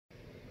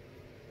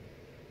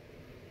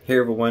Hey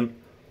everyone,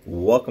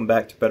 welcome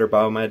back to Better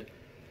Biomed.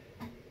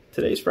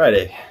 Today's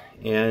Friday,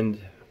 and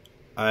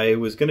I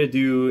was going to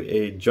do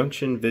a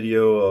junction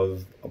video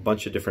of a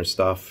bunch of different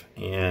stuff,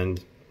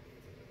 and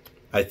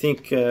I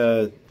think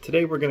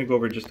today we're going to go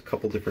over just a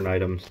couple different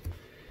items.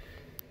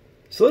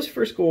 So let's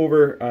first go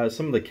over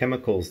some of the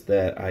chemicals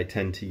that I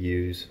tend to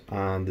use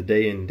on the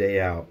day in,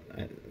 day out,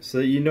 so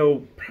that you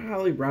know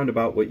probably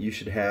roundabout what you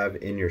should have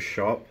in your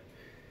shop.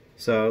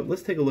 So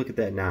let's take a look at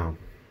that now.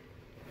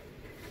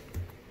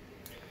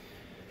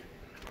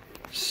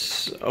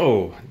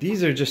 So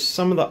these are just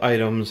some of the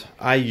items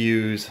I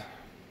use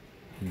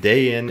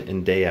day in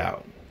and day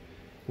out.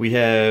 We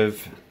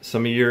have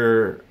some of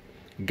your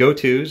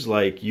go-tos,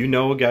 like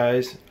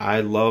guys,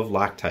 I love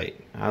Loctite.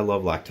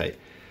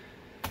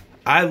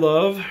 I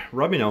love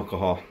rubbing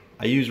alcohol.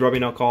 I use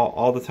rubbing alcohol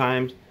all the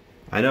time.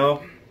 I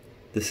know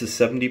this is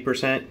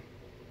 70%.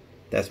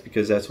 That's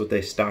because that's what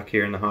they stock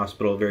here in the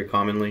hospital very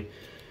commonly.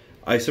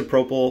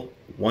 Isopropyl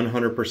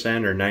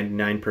 100% or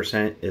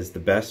 99% is the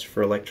best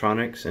for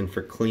electronics and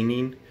for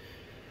cleaning,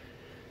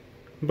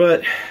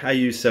 but I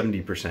use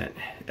 70%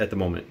 at the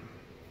moment.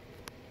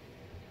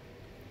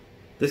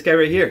 This guy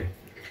right here,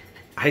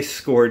 I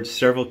scored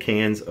several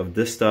cans of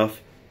this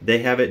stuff. They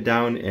have it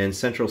down in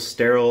Central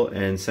Sterile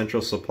and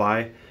Central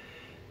Supply.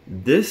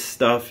 This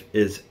stuff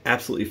is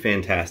absolutely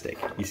fantastic.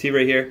 You see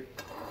right here,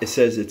 it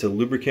says it's a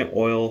lubricant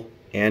oil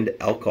and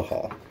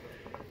alcohol.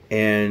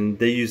 And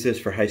they use this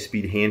for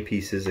high-speed hand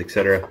pieces,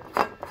 etc.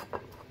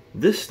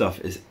 This stuff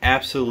is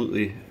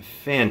absolutely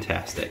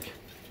fantastic.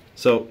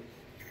 So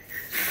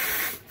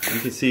you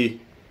can see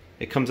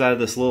it comes out of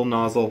this little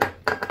nozzle,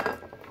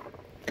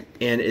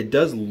 and it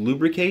does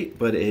lubricate,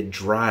 but it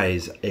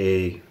dries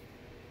a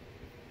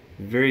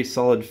very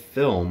solid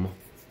film.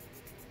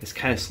 It's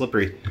kind of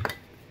slippery.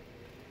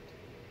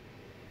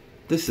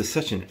 This is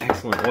such an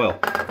excellent oil.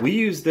 We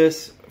use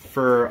this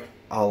for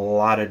a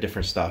lot of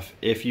different stuff.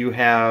 If you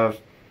have,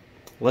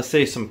 let's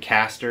say, some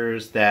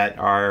casters that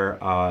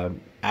are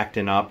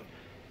acting up,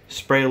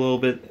 spray a little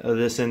bit of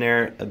this in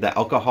there. The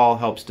alcohol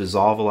helps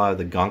dissolve a lot of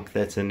the gunk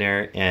that's in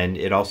there, and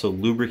it also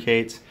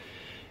lubricates.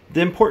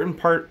 The important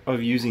part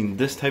of using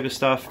this type of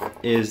stuff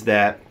is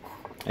that,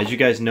 as you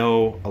guys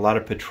know, a lot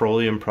of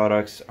petroleum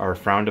products are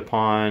frowned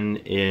upon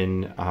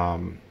in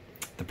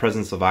the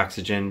presence of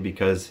oxygen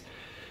because,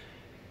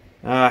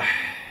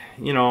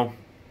 you know,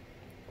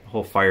 the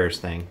whole fires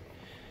thing.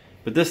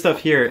 But this stuff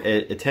here,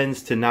 it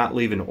tends to not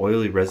leave an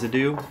oily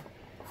residue,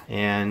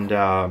 and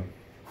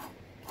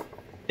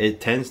it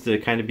tends to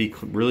kind of be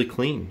really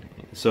clean.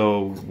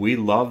 So we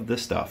love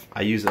this stuff.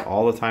 I use it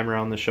all the time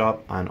around the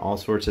shop on all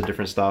sorts of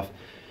different stuff.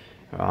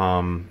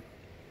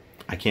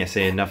 I can't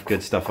say enough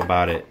good stuff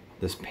about it.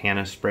 This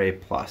Spray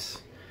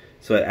Plus.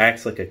 So it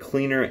acts like a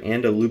cleaner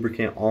and a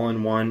lubricant all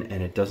in one,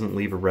 and it doesn't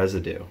leave a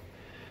residue.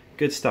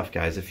 Good stuff,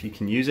 guys. If you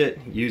can use it,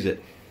 use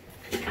it.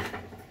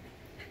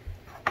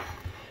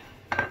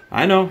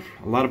 I know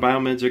a lot of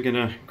biomeds are going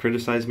to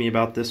criticize me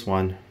about this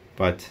one,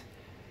 but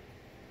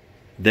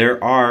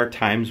there are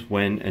times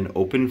when an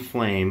open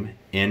flame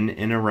in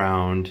and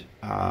around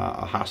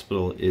a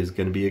hospital is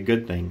going to be a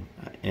good thing,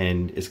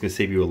 and it's going to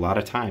save you a lot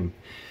of time.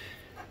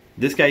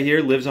 This guy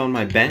here lives on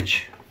my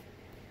bench.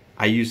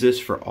 I use this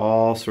for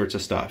all sorts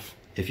of stuff.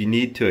 If you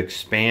need to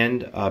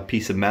expand a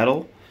piece of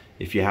metal,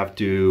 if you have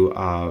to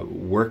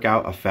work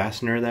out a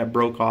fastener that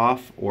broke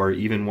off, or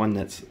even one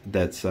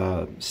that's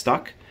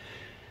stuck,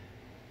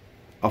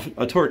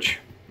 a torch.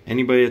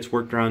 Anybody that's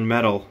worked around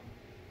metal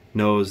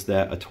knows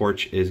that a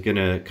torch is going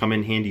to come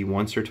in handy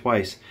once or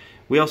twice.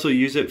 We also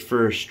use it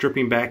for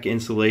stripping back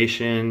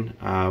insulation.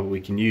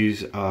 We can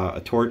use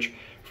a torch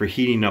for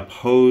heating up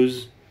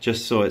hose,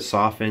 just so it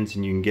softens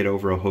and you can get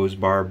over a hose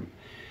barb.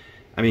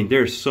 I mean,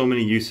 there's so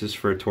many uses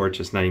for a torch,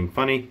 it's not even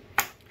funny.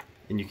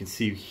 And you can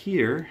see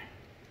here,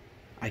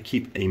 I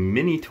keep a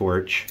mini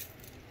torch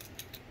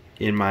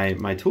in my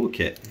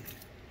toolkit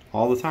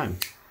all the time.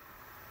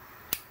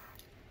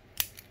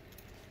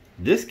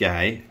 This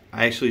guy,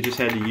 I actually just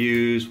had to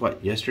use,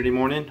 yesterday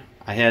morning?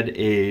 I had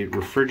a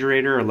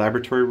refrigerator, a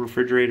laboratory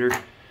refrigerator,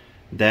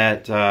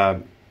 that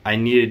I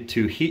needed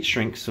to heat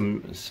shrink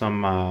some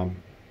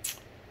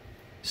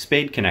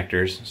spade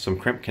connectors, some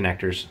crimp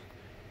connectors.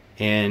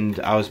 And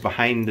I was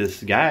behind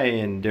this guy,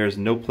 and there's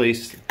no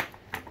place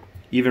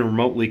even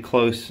remotely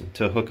close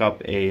to hook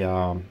up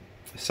a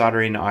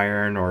soldering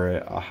iron or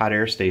a hot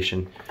air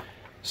station.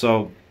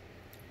 So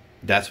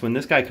that's when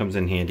this guy comes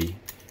in handy.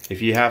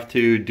 If you have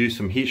to do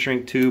some heat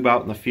shrink tube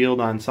out in the field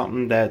on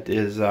something that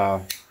is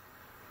a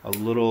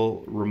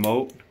little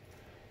remote,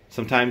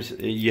 sometimes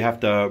you have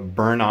to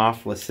burn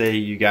off. Let's say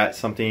you got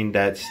something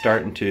that's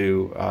starting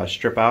to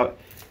strip out.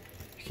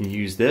 You can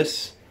use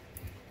this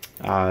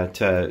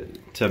to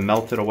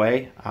melt it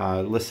away.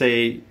 Let's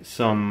say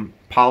some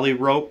poly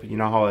rope, you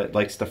know how it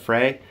likes to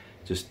fray,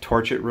 just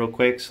torch it real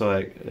quick so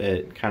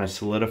it kind of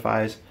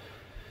solidifies.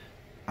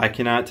 I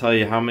cannot tell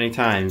you how many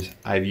times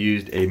I've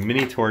used a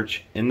mini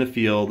torch in the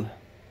field.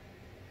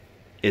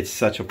 It's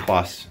such a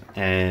plus,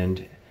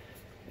 and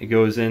it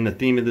goes in the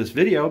theme of this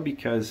video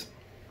because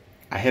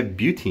I have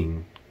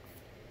butane.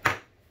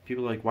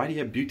 People are like, why do you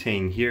have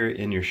butane here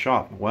in your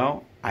shop?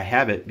 Well, I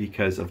have it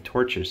because of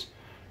torches.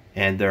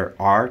 And there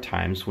are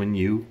times when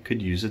you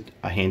could use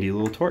a handy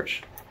little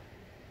torch.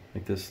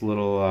 Like this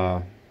little,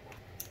 what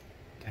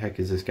the heck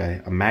is this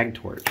guy? A mag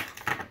torch.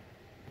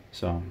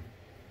 So,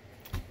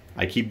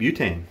 I keep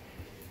butane.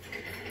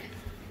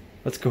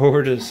 Let's go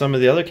over to some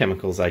of the other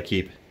chemicals I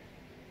keep.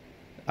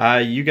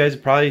 You guys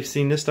have probably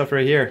seen this stuff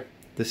right here.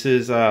 This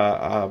is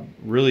a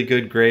really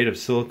good grade of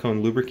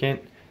silicone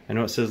lubricant. I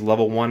know it says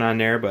level 1 on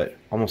there, but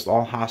almost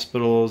all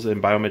hospitals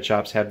and biomed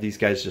shops have these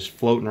guys just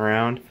floating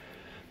around.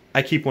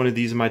 I keep one of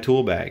these in my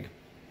tool bag.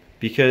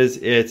 Because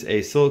it's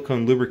a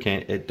silicone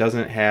lubricant, it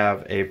doesn't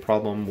have a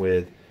problem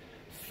with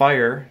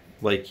fire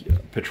like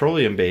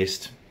petroleum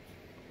based.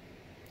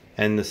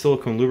 And the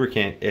silicone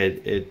lubricant,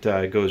 it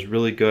goes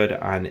really good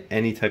on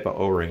any type of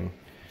O-ring.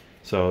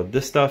 So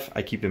this stuff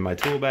I keep in my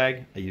tool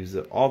bag. I use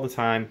it all the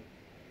time.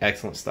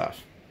 Excellent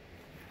stuff.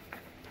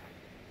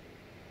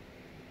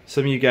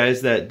 Some of you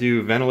guys that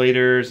do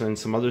ventilators and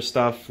some other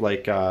stuff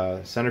like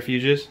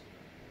centrifuges,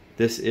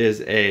 this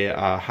is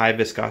a high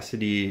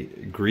viscosity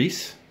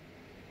grease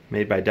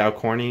made by Dow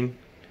Corning.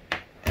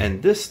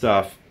 And this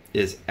stuff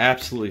is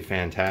absolutely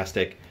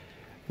fantastic.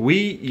 We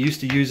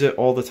used to use it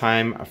all the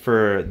time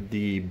for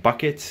the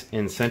buckets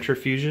in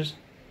centrifuges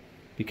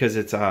because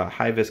it's a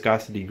high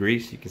viscosity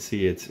grease. You can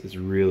see it's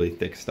really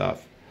thick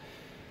stuff.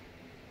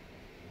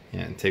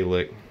 Yeah, and take a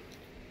look.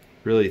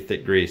 Really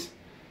thick grease.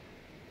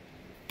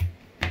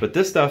 But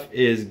this stuff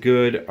is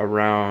good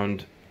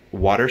around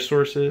water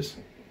sources.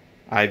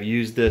 I've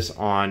used this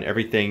on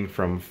everything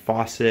from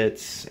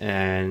faucets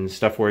and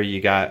stuff where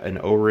you got an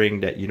O-ring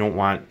that you don't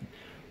want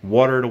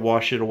water to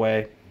wash it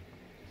away.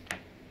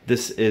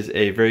 This is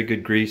a very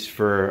good grease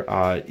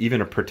for even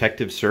a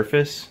protective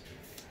surface.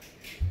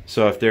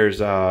 So if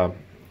there's a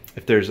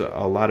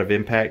lot of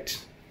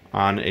impact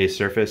on a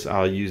surface,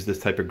 I'll use this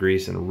type of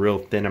grease in a real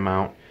thin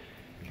amount.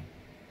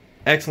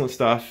 Excellent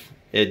stuff.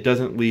 It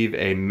doesn't leave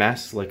a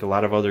mess like a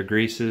lot of other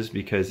greases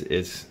because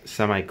it's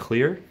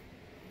semi-clear.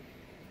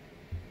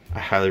 I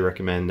highly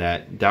recommend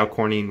that. Dow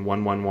Corning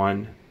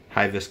 111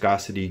 high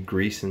viscosity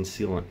grease and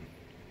sealant.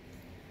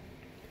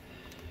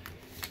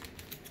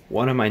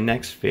 One of my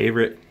next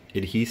favorite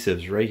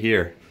adhesives right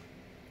here,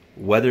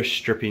 weather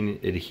stripping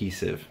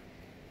adhesive.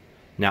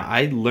 Now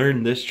I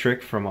learned this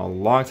trick from a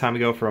long time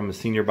ago from a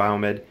senior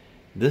biomed.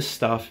 This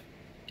stuff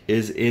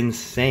is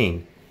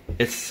insane.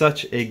 It's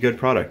such a good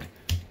product.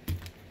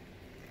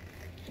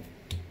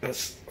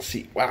 Let's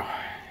see, wow.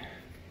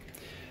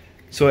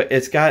 So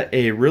it's got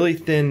a really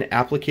thin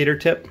applicator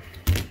tip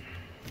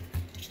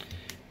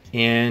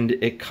and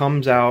it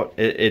comes out,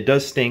 it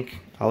does stink,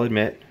 I'll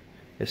admit,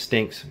 it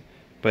stinks,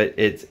 but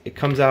it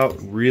comes out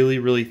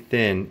really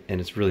thin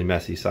and it's really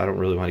messy, so I don't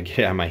really want to get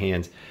it on my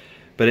hands.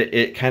 But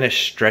it kind of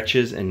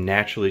stretches and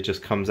naturally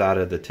just comes out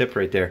of the tip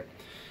right there.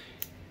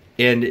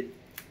 And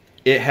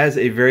it has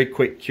a very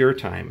quick cure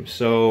time.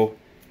 So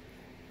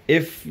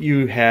if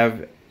you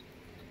have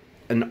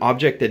an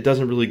object that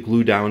doesn't really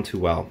glue down too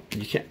well,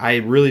 I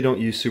really don't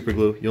use super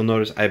glue. You'll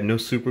notice I have no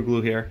super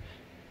glue here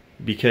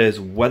because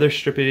weather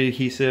stripping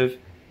adhesive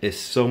is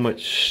so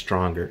much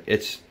stronger.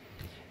 It's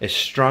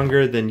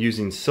stronger than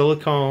using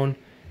silicone,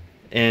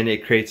 and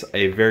it creates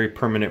a very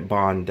permanent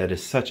bond that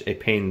is such a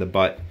pain in the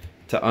butt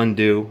to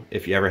undo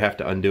if you ever have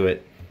to undo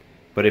it.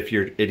 But if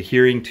you're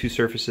adhering two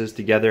surfaces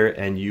together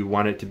and you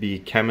want it to be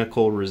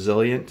chemical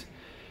resilient,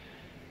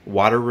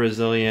 water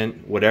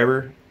resilient,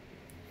 whatever,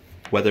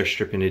 weather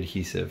stripping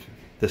adhesive.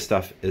 This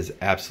stuff is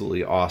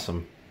absolutely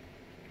awesome.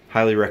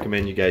 Highly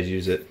recommend you guys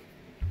use it.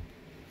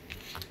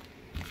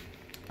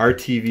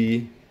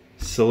 RTV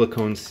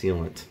silicone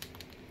sealant.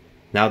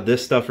 Now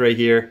this stuff right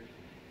here,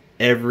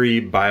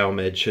 every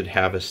biomed should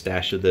have a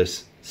stash of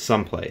this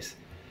someplace.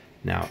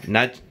 Now,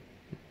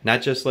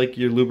 not just like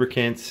your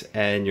lubricants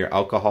and your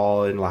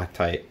alcohol and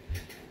Loctite.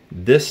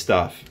 This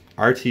stuff,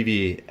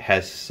 RTV,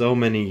 has so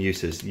many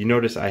uses. You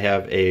notice I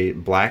have a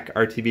black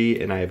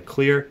RTV and I have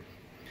clear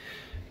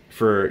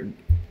for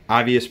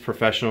obvious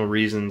professional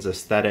reasons,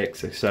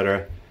 aesthetics,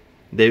 etc.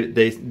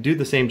 They do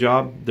the same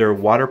job. They're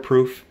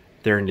waterproof,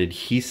 they're an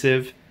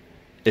adhesive,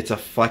 it's a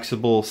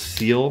flexible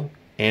seal,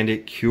 and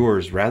it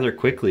cures rather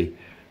quickly.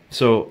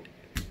 So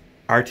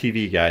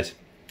RTV, guys.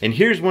 And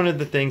here's one of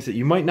the things that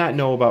you might not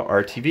know about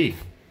RTV.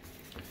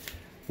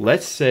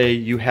 Let's say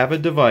you have a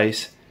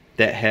device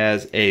that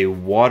has a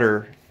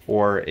water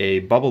or a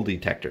bubble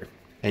detector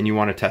and you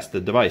want to test the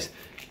device.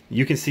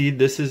 You can see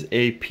this is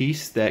a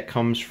piece that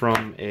comes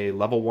from a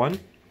level 1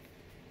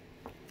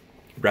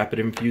 rapid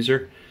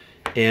infuser,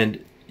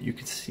 and you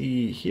can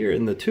see here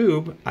in the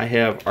tube I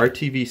have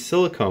RTV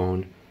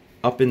silicone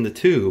up in the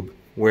tube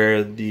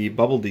where the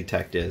bubble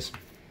detect is.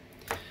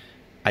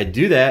 I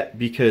do that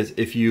because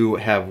if you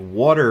have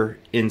water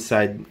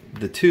inside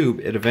the tube,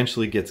 it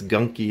eventually gets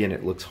gunky and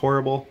it looks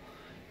horrible.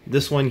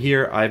 This one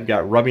here, I've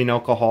got rubbing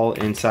alcohol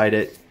inside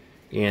it,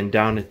 and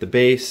down at the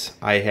base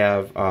I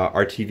have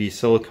RTV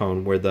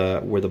silicone where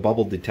the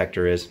bubble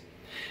detector is.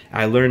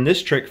 I learned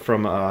this trick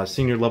from a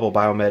senior level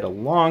biomed a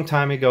long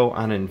time ago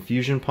on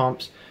infusion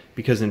pumps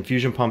because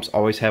infusion pumps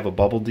always have a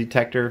bubble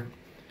detector,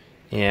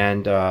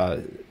 and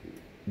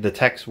the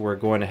techs were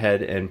going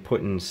ahead and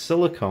putting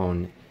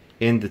silicone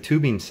in the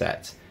tubing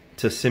sets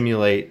to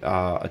simulate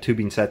a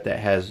tubing set that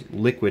has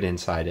liquid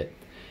inside it.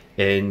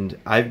 And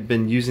I've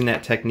been using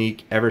that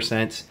technique ever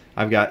since.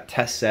 I've got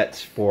test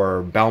sets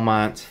for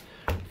Belmont,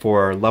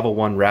 for level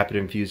 1 rapid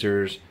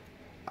infusers,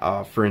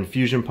 for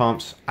infusion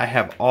pumps. I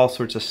have all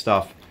sorts of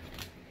stuff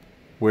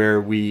where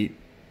we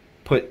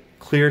put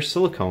clear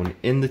silicone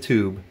in the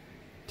tube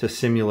to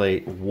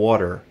simulate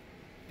water,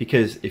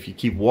 because if you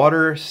keep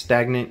water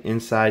stagnant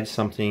inside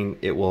something,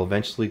 it will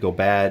eventually go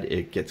bad.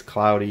 It gets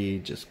cloudy,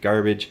 just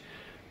garbage.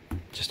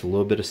 Just a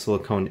little bit of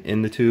silicone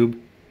in the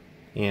tube,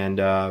 and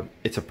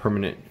it's a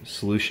permanent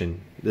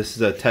solution. This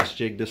is a test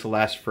jig. This will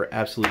last for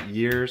absolute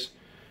years.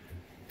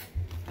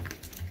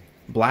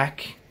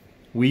 Black,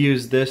 we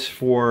use this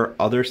for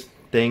other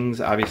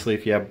things. Obviously,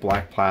 if you have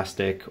black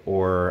plastic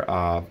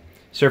or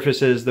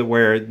surfaces that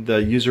where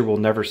the user will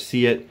never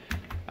see it,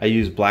 I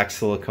use black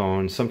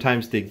silicone.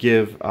 Sometimes they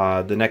give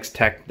the next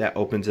tech that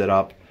opens it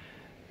up,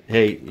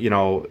 hey, you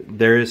know,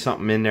 there is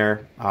something in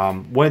there.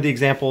 One of the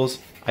examples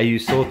I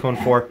use silicone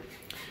for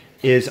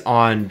is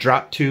on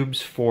drop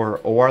tubes for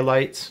OR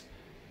lights.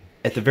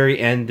 At the very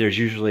end, there's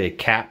usually a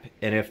cap,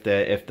 and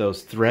if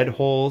those thread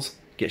holes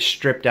get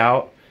stripped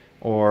out,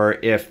 or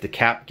if the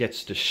cap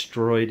gets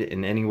destroyed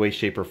in any way,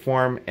 shape, or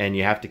form, and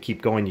you have to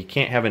keep going, you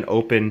can't have an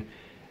open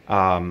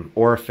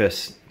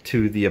orifice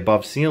to the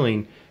above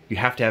ceiling. You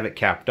have to have it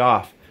capped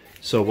off.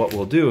 So what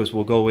we'll do is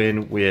we'll go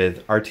in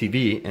with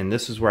RTV, and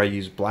this is where I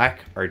use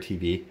black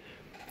RTV,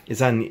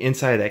 is on the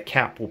inside of that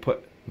cap we'll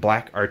put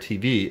black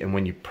RTV, and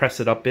when you press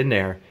it up in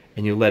there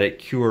and you let it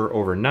cure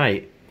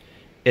overnight,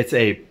 it's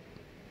a,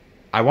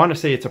 I want to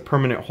say it's a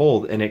permanent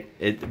hold, and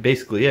it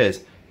basically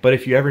is, but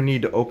if you ever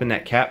need to open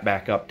that cap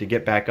back up to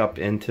get back up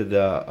into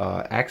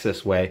the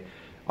access way,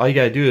 all you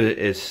got to do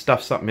is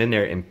stuff something in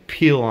there and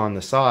peel on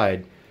the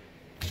side,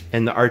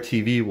 and the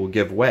RTV will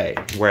give way,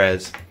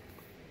 whereas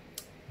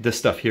this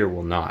stuff here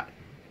will not.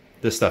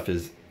 This stuff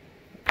is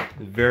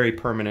very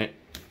permanent.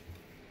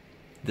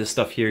 This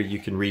stuff here you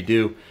can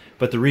redo.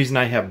 But the reason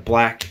I have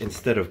black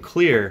instead of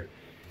clear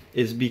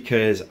is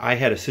because I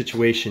had a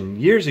situation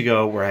years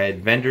ago where I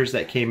had vendors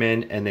that came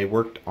in and they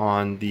worked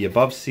on the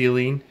above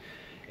ceiling,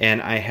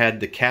 and I had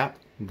the cap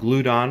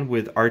glued on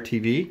with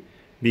RTV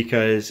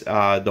because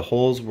the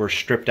holes were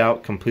stripped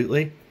out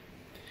completely.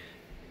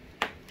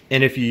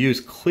 And if you use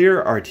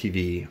clear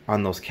RTV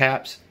on those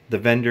caps, the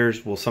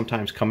vendors will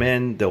sometimes come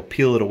in, they'll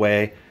peel it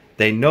away.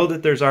 They know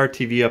that there's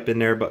RTV up in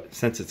there, but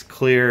since it's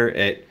clear,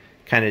 it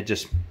kind of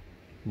just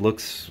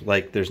looks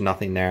like there's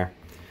nothing there.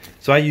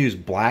 So I use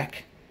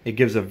black. It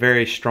gives a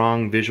very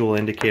strong visual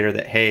indicator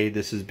that, hey,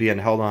 this is being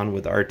held on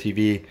with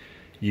RTV.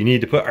 You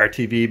need to put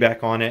RTV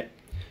back on it.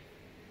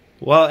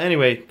 Well,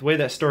 anyway, the way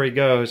that story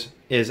goes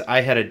is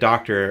I had a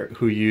doctor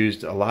who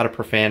used a lot of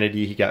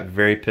profanity. He got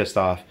very pissed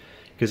off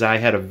because I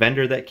had a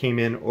vendor that came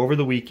in over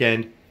the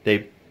weekend.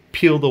 They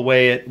peeled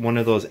away at one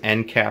of those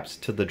end caps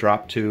to the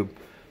drop tube,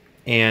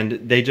 and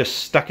they just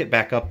stuck it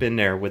back up in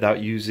there without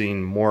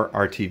using more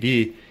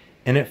RTV,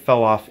 and it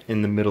fell off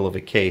in the middle of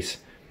a case.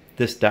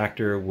 This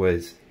doctor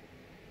was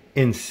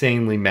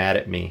insanely mad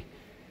at me,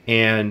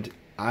 and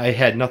I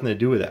had nothing to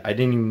do with it. I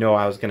didn't even know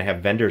I was going to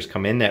have vendors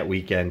come in that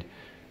weekend,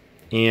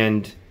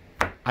 and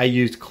I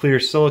used clear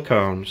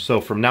silicone. So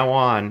from now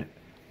on,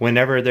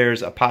 whenever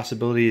there's a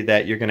possibility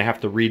that you're going to have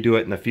to redo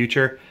it in the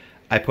future,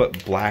 I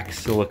put black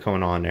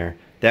silicone on there.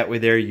 That way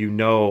there you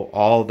know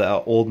all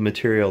the old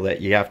material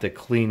that you have to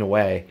clean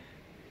away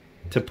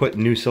to put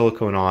new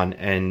silicone on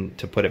and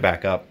to put it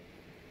back up.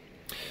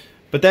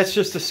 But that's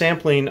just a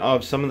sampling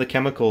of some of the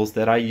chemicals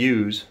that I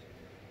use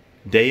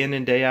day in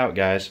and day out,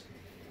 guys.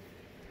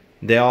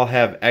 They all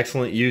have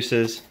excellent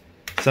uses.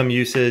 Some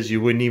uses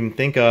you wouldn't even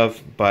think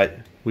of, but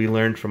we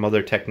learned from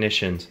other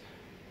technicians.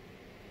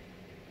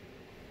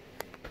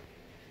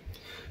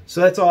 So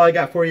that's all I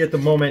got for you at the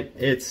moment.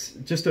 It's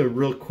just a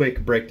real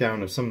quick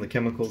breakdown of some of the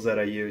chemicals that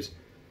I use.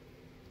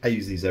 I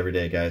use these every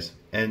day, guys,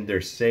 and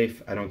they're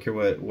safe. I don't care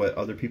what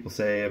other people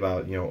say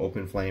about, you know,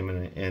 open flame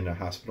in a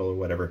hospital or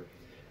whatever.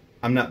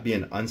 I'm not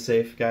being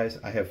unsafe, guys.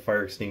 I have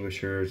fire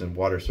extinguishers and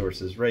water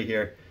sources right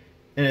here,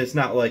 and it's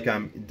not like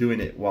I'm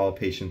doing it while a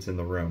patient's in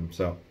the room.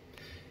 So,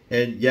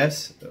 and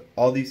yes,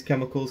 all these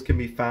chemicals can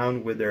be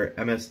found with their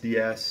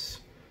MSDS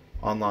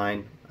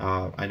online.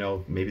 I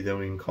know maybe they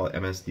don't even call it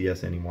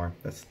MSDS anymore.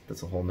 That's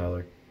a whole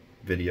nother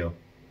video.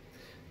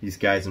 These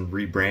guys in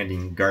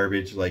rebranding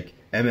garbage like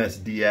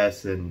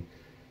MSDS and,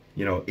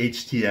 you know,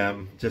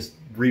 HTM, just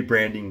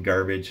rebranding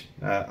garbage.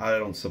 I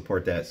don't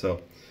support that.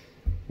 So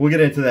we'll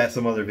get into that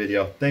some other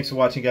video. Thanks for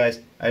watching, guys.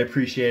 I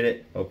appreciate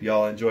it. Hope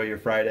y'all enjoy your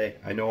Friday.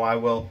 I know I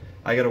will.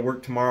 I got to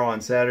work tomorrow on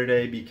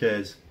Saturday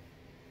because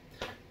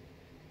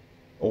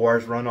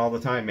ORs run all the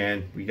time,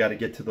 man. We got to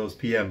get to those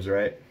PMs,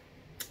 right?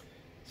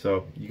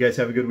 So you guys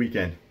have a good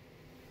weekend.